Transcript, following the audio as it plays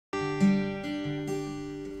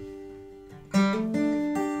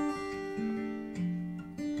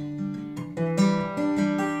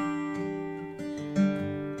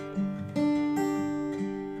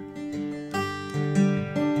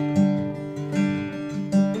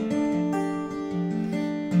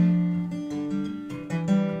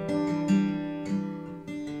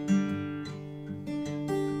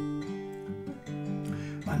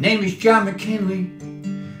name is John McKinley,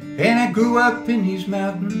 and I grew up in these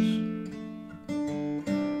mountains.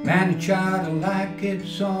 Man, a child alike,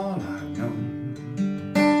 it's all I've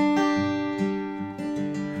known.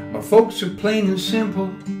 My folks are plain and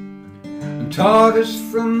simple and taught us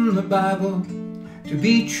from the Bible to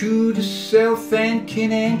be true to self and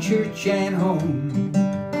kin and church and home.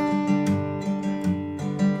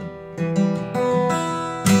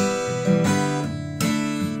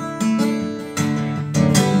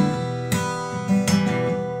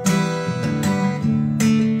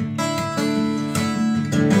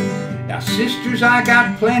 Now sisters I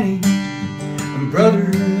got plenty, and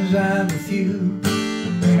brothers I've a few,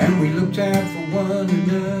 and we looked out for one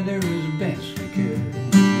another as best we could.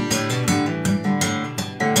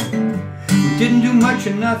 We didn't do much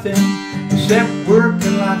of nothing except work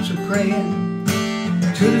and lots of praying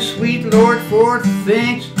to the sweet Lord for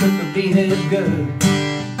things took a beat as good.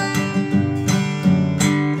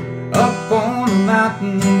 Up on the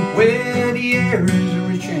mountain where the air is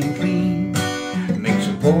rich and clean, makes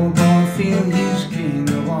a poor boy feel he's king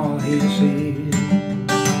of all his seed.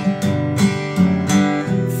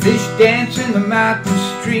 Fish dance in the mountain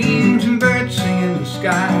streams and birds sing in the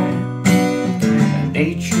sky, and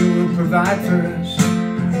nature will provide for us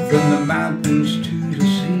from the mountains to the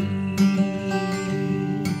sea.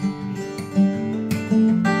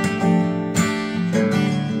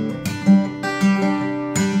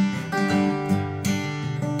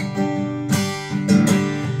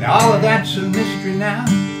 Now all of that's a mystery now,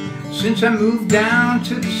 since I moved down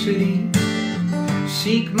to the city,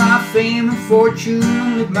 seek my fame and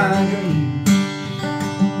fortune with my dreams.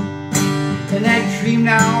 And that dream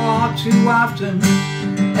now all too often,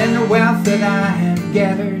 and the wealth that I have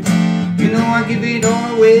gathered, you know I give it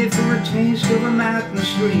all away for a taste of a mountain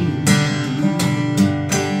stream.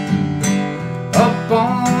 Up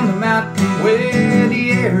on the mountain where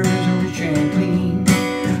the air is rich and clean,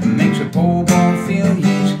 makes a poor boy feel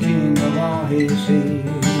he's king of all his seed.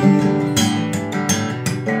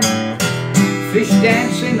 Fish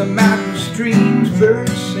dance in the mountain streams,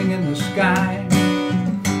 birds sing in the sky.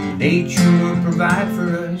 Nature will provide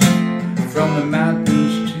for us from the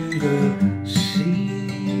mountains to the sea.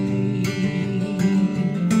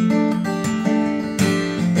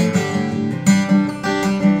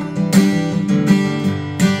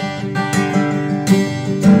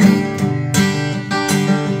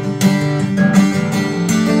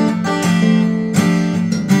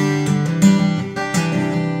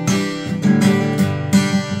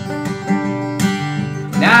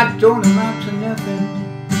 Now it don't amount to nothing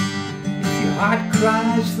if your heart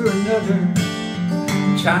cries for another.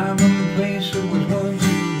 Time and place it was once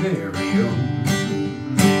your very own.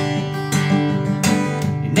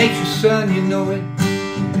 In nature's son, you know it,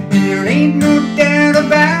 and there ain't no doubt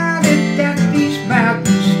about it that these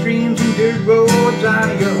mountain streams and dirt roads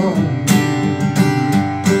are your home.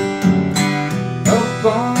 Up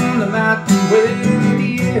on the mountain where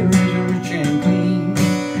the air is rich and clean,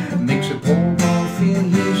 makes a poor boy feel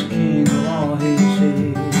he's king of all his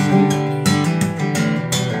seed.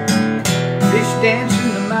 Fish dance in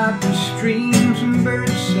the mountain streams and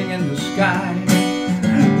birds sing in the sky.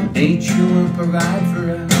 Nature will provide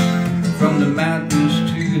for us from the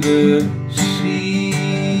mountains to the sea.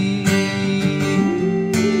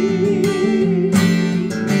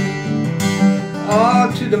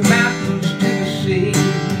 Oh, to the mountains